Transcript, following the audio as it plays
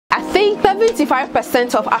think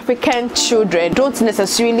 75% of African children don't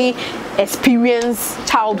necessarily experience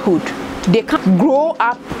childhood. They can grow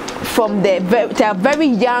up from their very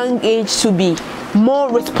young age to be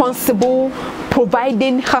more responsible,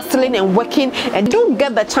 providing, hustling and working, and they don't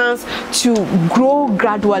get the chance to grow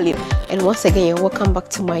gradually. And once again, welcome back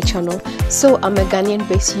to my channel. So I'm a Ghanaian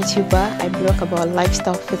based YouTuber. I blog about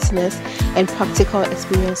lifestyle, fitness and practical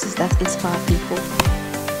experiences that inspire people.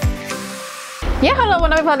 Yeah, hello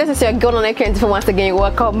wonderful, this is your girl on AIRBNB. Once again,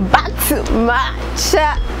 welcome back to my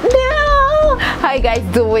channel. How you guys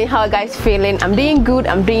doing? How you guys feeling? I'm doing good,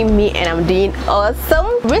 I'm doing me, and I'm doing awesome.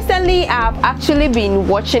 Recently I've actually been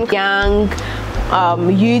watching young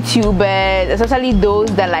YouTubers, especially those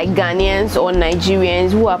that like Ghanaians or Nigerians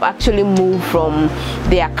who have actually moved from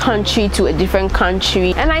their country to a different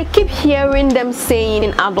country, and I keep hearing them saying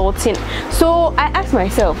in adulting. So I asked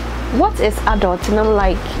myself, what is adulting? I'm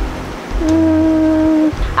like,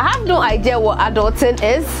 I have no idea what adulting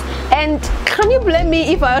is, and can you blame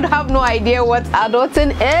me if I have no idea what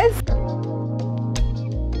adulting is?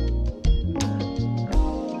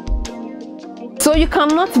 So you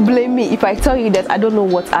cannot blame me if I tell you that I don't know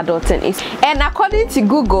what adulting is. And according to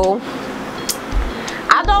Google,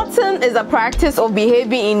 adulting is a practice of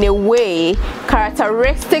behaving in a way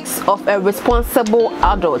characteristics of a responsible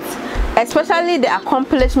adult, especially the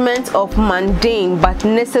accomplishment of mundane but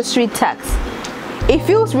necessary tasks. It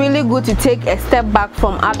feels really good to take a step back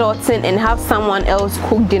from adulting and have someone else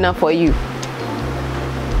cook dinner for you.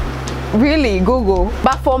 Really, Google?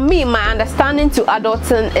 But for me, my understanding to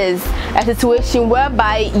adulting is a situation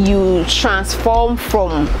whereby you transform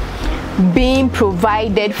from being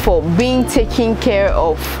provided for, being taken care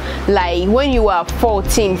of, like when you are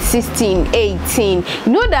 14, 16, 18.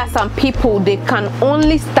 You know, there are some people, they can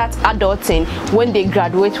only start adulting when they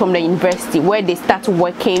graduate from the university, where they start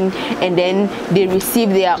working and then they receive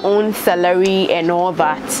their own salary and all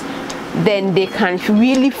that. Then they can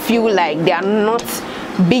really feel like they are not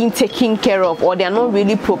being taken care of, or they are not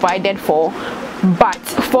really provided for. But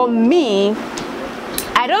for me,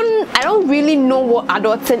 I don't really know what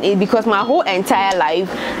adulting is, because my whole entire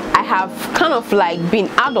life I have kind of like been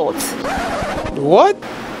adult. What?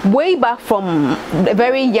 Way back from a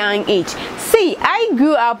very young age. See, I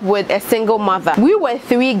grew up with a single mother. We were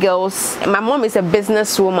 3 girls. My mom is a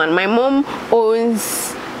businesswoman. My mom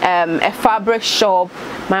owns a fabric shop.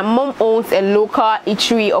 My mom owns a local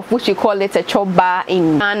eatery, of which we call it a chop bar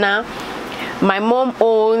in Ghana. My mom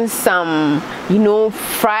owns some, you know,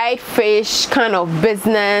 fried fish kind of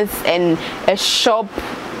business and a shop,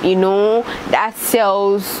 you know, that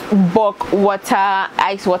sells bulk water,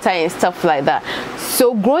 ice water and stuff like that.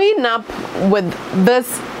 So growing up with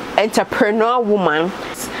this entrepreneur woman,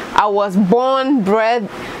 I was born, bred,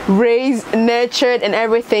 raised, nurtured and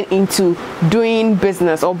everything into doing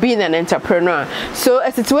business or being an entrepreneur. So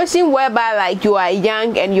a situation whereby like you are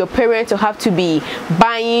young and your parents will have to be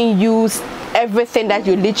buying you everything that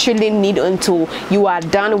you literally need until you are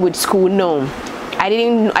done with school. No, I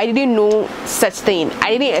didn't know such thing.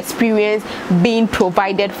 I didn't experience being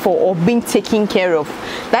provided for or being taken care of.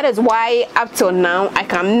 That is why up till now I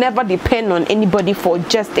can never depend on anybody for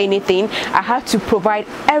just anything. I have to provide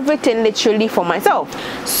everything literally for myself.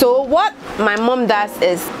 So what my mom does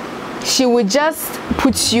is she would just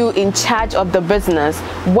put you in charge of the business,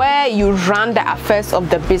 where you run the affairs of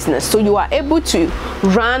the business, so you are able to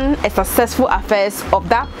run a successful affairs of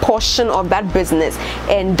that portion of that business,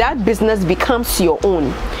 and that business becomes your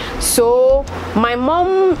own. So my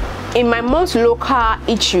mom, in my mom's local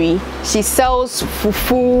eatery, she sells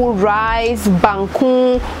fufu, rice,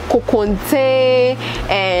 bangkun, kokonte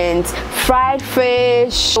and fried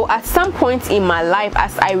fish. So at some point in my life,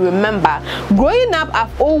 as I remember growing up,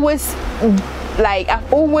 I've always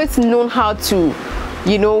known how to,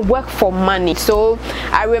 you know, work for money. So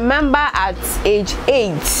I remember at age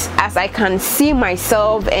 8, as I can see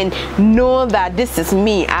myself and know that this is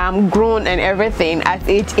me, I'm grown and everything. At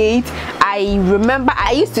age 8, I remember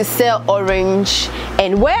I used to sell orange,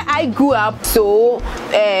 and where I grew up, so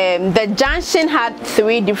the junction had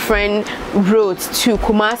 3 different roads to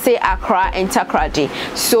Kumasi, Accra and Takoradi.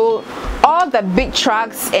 So all the big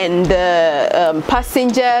trucks and the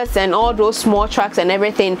passengers and all those small trucks and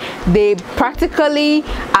everything, they practically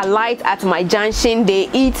alight at my junction. They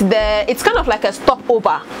eat there. It's kind of like a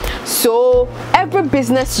stopover. So every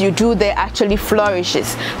business you do there actually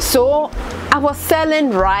flourishes. So I was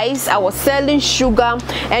selling rice, I was selling sugar,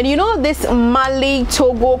 and you know this Mali,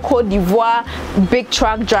 Togo, Cote d'Ivoire big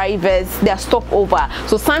truck drivers, they're stopover.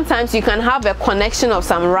 So sometimes you can have a connection of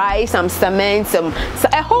some rice, some cement,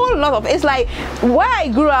 a whole lot of, it's like where I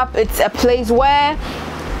grew up, it's a place where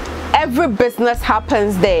every business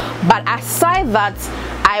happens there. But aside that,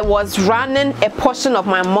 I was running a portion of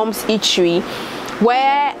my mom's eatery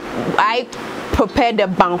where I prepared the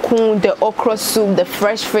bangkun, the okra soup, the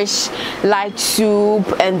fresh fish light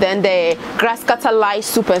soup, and then the grass cutter light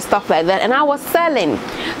soup and stuff like that, and I was selling.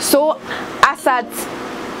 So as at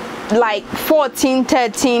like 14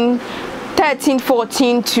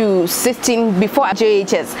 14 to 16 before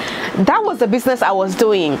JHS, that was the business I was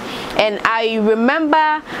doing. And I remember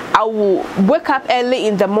I would wake up early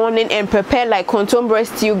in the morning and prepare like contemporary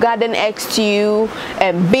stew, garden egg stew,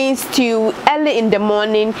 and bean stew early in the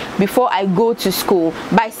morning before I go to school.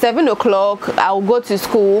 By 7 o'clock I'll go to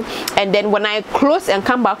school, and then when I close and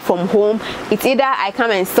come back from home, it's either I come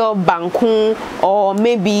and sell bangkun or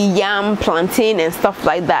maybe yam, plantain and stuff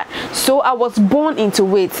like that. So I was born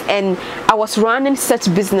into it, and I was running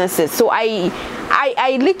such businesses. So I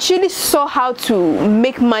literally saw how to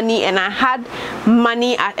make money, and I had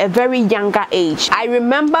money at a very younger age. I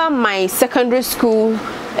remember my secondary school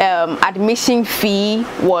admission fee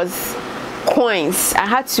was coins. I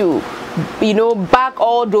had to, you know, bag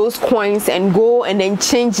all those coins and go and then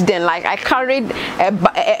change them. Like I carried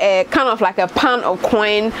a kind of like a pan of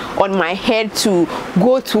coin on my head to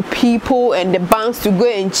go to people and the banks to go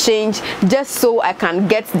and change, just so I can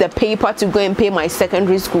get the paper to go and pay my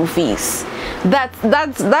secondary school fees.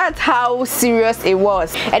 That's how serious it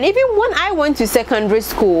was. And even when I went to secondary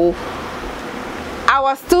school, I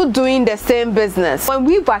was still doing the same business. When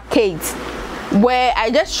we vacate, where I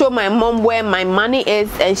just show my mom where my money is,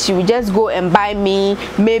 and she would just go and buy me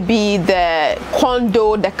maybe the corn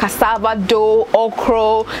dough, the cassava dough,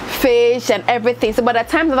 okra, fish and everything. So by the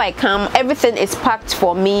time that I come, everything is packed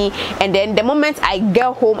for me, and then the moment I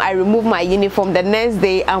get home, I remove my uniform. The next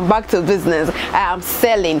day I'm back to business. I am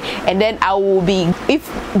selling, and then I will be, if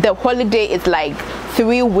the holiday is like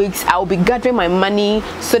 3 weeks, I'll be gathering my money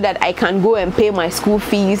so that I can go and pay my school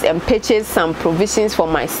fees and purchase some provisions for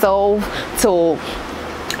myself till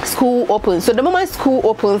school opens. So the moment school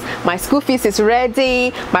opens, my school fees is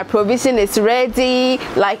ready, my provision is ready,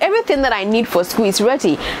 like everything that I need for school is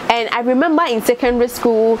ready. And I remember in secondary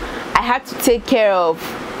school, I had to take care of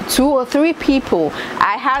 2 or 3 people.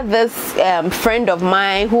 I had this friend of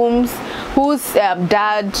mine whose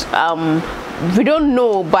dad, we don't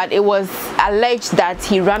know, but it was alleged that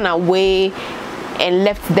he ran away and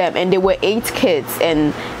left them, and they were 8 kids.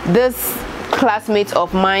 And this classmate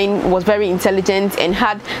of mine was very intelligent and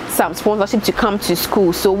had some sponsorship to come to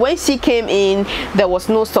school. So when she came in, there was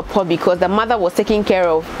no support because the mother was taking care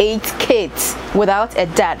of 8 kids without a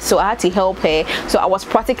dad. So I had to help her. So I was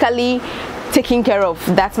practically taking care of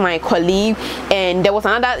that, my colleague. And there was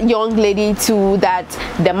another young lady too that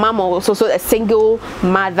the mom was also a single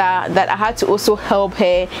mother, that I had to also help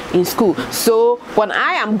her in school. So when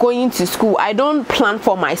I am going to school, I don't plan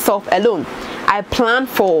for myself alone. I plan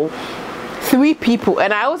for 3 people.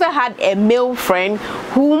 And I also had a male friend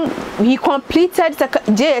whom he completed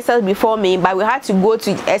JSS before me, but we had to go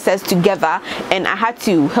to SS together, and I had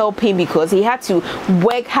to help him because he had to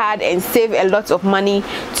work hard and save a lot of money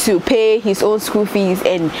to pay his own school fees.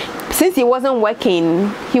 And since he wasn't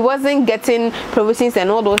working, he wasn't getting provisions and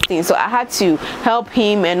all those things, so I had to help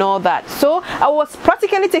him and all that. So I was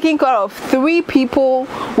practically taking care of 3 people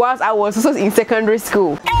whilst I was also in secondary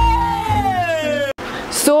school.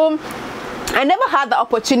 So I never had the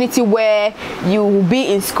opportunity where you will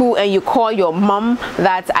be in school and you call your mom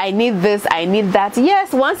that I need this, I need that.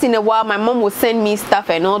 Yes, once in a while my mom will send me stuff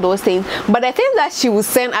and all those things, but the things that she will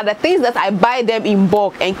send are the things that I buy them in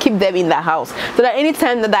bulk and keep them in the house, so that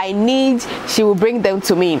anytime that I need, she will bring them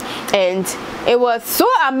to me. And it was so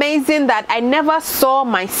amazing that I never saw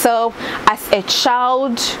myself as a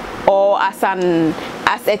child or as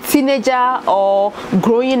a teenager or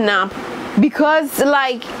growing up, because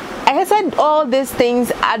like I said all these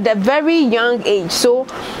things at a very young age. So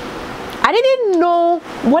I didn't know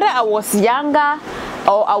whether I was younger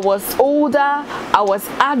or I was older, I was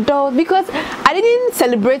adult, because I didn't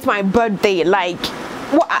celebrate my birthday. Like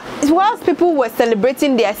whilst people were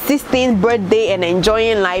celebrating their 16th birthday and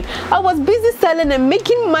enjoying life, I was busy selling and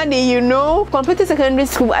making money, you know. Completed secondary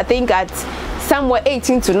school, I think at somewhere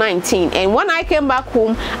 18 to 19, and when I came back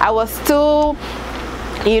home, I was still,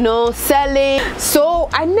 you know, selling. So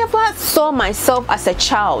I never saw myself as a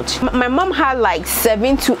child. My mom had like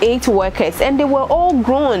 7 to 8 workers, and they were all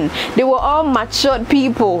grown, they were all matured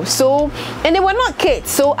people. So, and they were not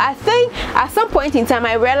kids. So I think at some point in time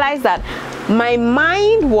I realized that my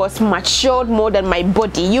mind was matured more than my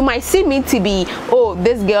body. You might see me to be, oh,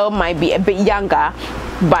 this girl might be a bit younger,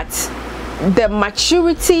 but the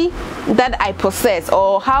maturity that I possess,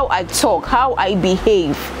 or how I talk, how I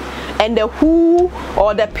behave, and the who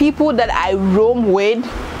or the people that I roam with,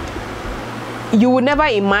 you would never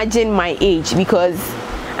imagine my age, because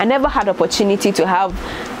I never had opportunity to have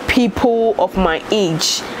people of my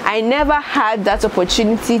age. I never had that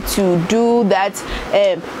opportunity to do that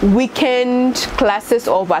weekend classes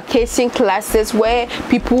or vacation classes where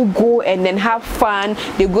people go and then have fun.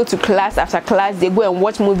 They go to class after class, they go and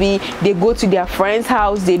watch movie, they go to their friend's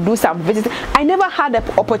house, they do some visits. I never had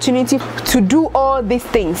the opportunity to do all these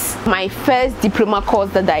things. My first diploma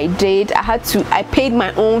course that I did, I paid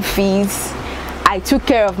my own fees. I took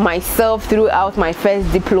care of myself throughout my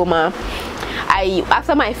first diploma.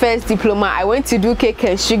 After my first diploma, I went to do cake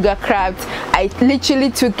and sugar craft. I literally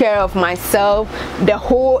took care of myself the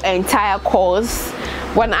whole entire course.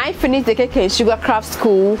 When I finished the cake and sugar craft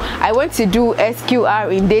school, I went to do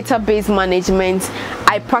SQR in database management.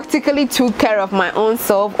 I practically took care of my own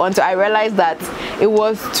self until I realized that it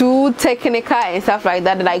was too technical and stuff like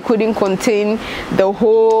that, that I couldn't contain the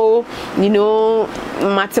whole, you know,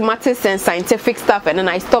 mathematics and scientific stuff, and then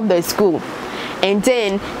I stopped the school. And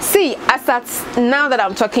then, see, now that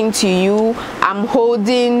I'm talking to you, I'm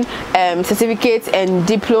holding certificates and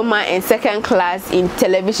diploma and second class in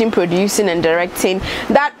television producing and directing,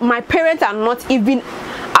 that my parents are not even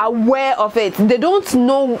aware of it. They don't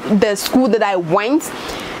know the school that I went.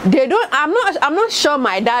 They don't. I'm not sure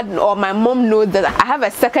my dad or my mom knows that I have a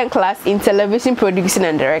second class in television producing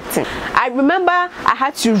and directing. I remember I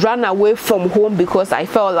had to run away from home because I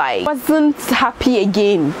felt like I wasn't happy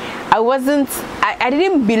again. I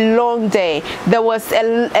didn't belong there. There was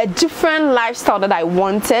a different lifestyle that I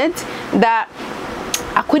wanted, that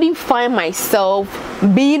I couldn't find myself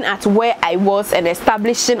being at where I was and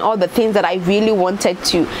establishing all the things that I really wanted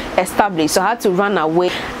to establish. So I had to run away.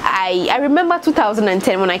 I remember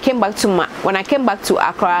 2010 when I came back to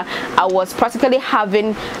Accra, I was practically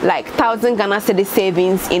having like 1,000 Ghana cedi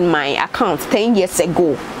savings in my account 10 years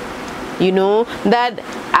ago. You know, that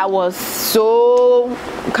I was so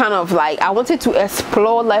kind of like, I wanted to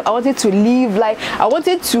explore life, I wanted to live life, I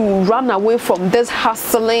wanted to run away from this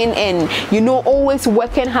hustling and, you know, always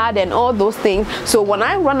working hard and all those things. So when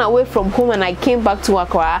I ran away from home and I came back to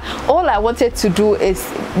Accra, all I wanted to do is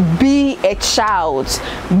be a child,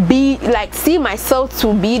 see myself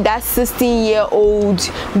to be that 16-year-old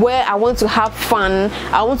where I want to have fun,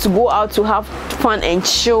 I want to go out to have fun and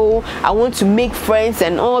chill, I want to make friends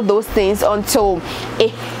and all those things, until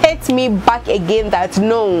it hit me back again that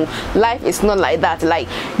no, life is not like that. Like,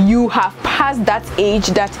 you have passed that age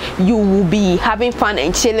that you will be having fun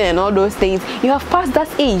and chilling and all those things. You have passed that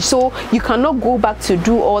age, so you cannot go back to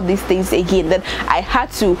do all these things again. That I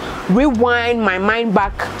had to rewind my mind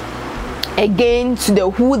back again to the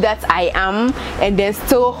who that I am, and then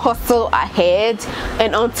still hustle ahead.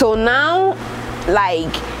 And until now,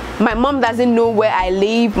 like, my mom doesn't know where I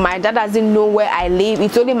live, my dad doesn't know where I live.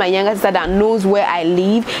 It's only my younger sister that knows where I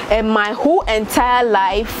live. And my whole entire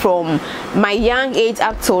life from my young age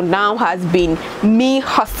up till now has been me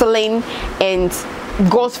hustling and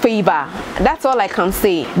God's favor. That's all I can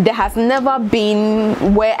say. There has never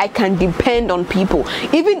been where I can depend on people.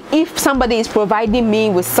 Even if somebody is providing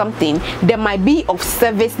me with something, there might be of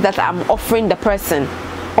service that I'm offering the person.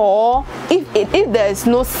 Or if there is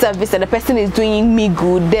no service and the person is doing me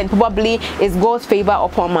good, then probably it's God's favor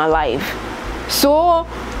upon my life. So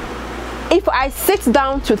if I sit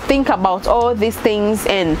down to think about all these things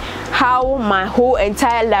and how my whole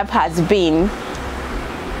entire life has been,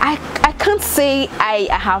 I can't say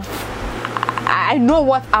I know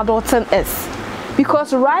what adulting is,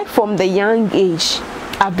 because right from the young age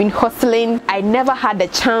I've been hustling. I never had the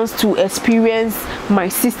chance to experience my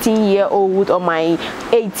 16-year-old or my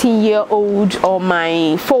 18-year-old or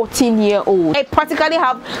my 14-year-old. I practically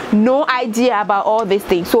have no idea about all these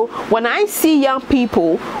things. So when I see young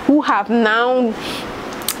people who have now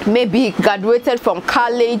maybe graduated from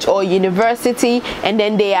college or university, and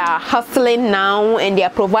then they are hustling now and they are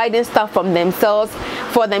providing stuff for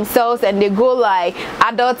themselves, and they go like,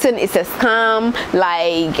 adulting is a scam,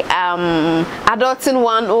 like adulting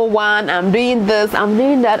 101, I'm doing this, I'm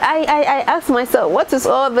doing that. I ask myself, what is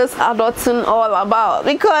all this adulting all about?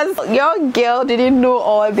 Because your girl didn't know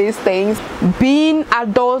all these things. Being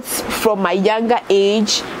adults from my younger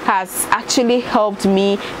age has actually helped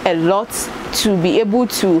me a lot to be able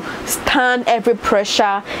to stand every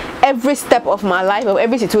pressure, every step of my life, or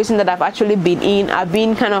every situation that I've actually been in. I've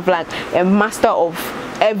been kind of like a master of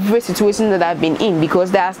every situation that I've been in,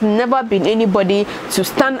 because there has never been anybody to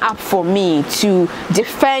stand up for me, to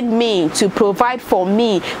defend me, to provide for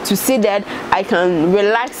me, to say that I can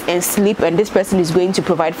relax and sleep and this person is going to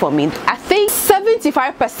provide for me. I think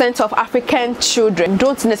 75% of African children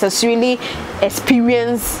don't necessarily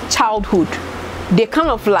experience childhood. They kind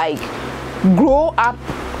of like grow up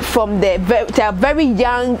from their very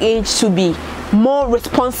young age to be more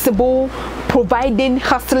responsible, providing,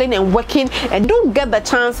 hustling and working, and don't get the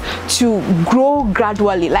chance to grow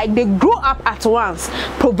gradually. Like they grow up at once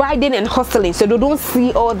providing and hustling, so they don't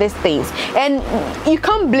see all these things, and you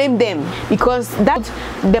can't blame them because that's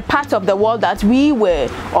the part of the world that we were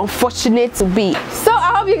unfortunate to be. So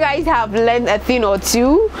I hope you guys have learned a thing or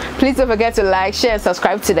two. Please don't forget to like, share and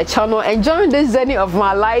subscribe to the channel and join this journey of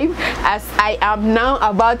my life, as I am now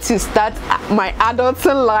about to start my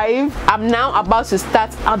adulting life. I'm now about to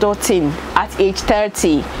start adulting at age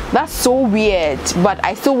 30. That's so weird, but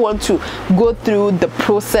I still want to go through the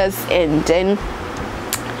process and then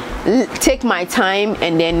take my time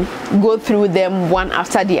and then go through them one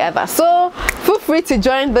after the other. So feel free to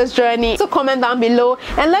join this journey. So comment down below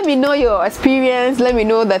and let me know your experience. Let me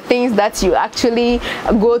know the things that you actually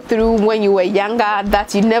go through when you were younger,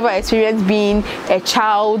 that you never experienced being a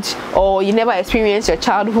child, or you never experienced your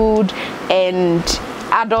childhood and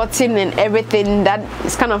adulting and everything. That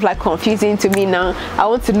is kind of like confusing to me now. I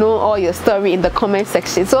want to know all your story in the comment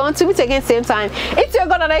section. So until we meet again same time, it's your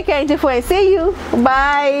God and I care and see you.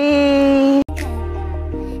 Bye.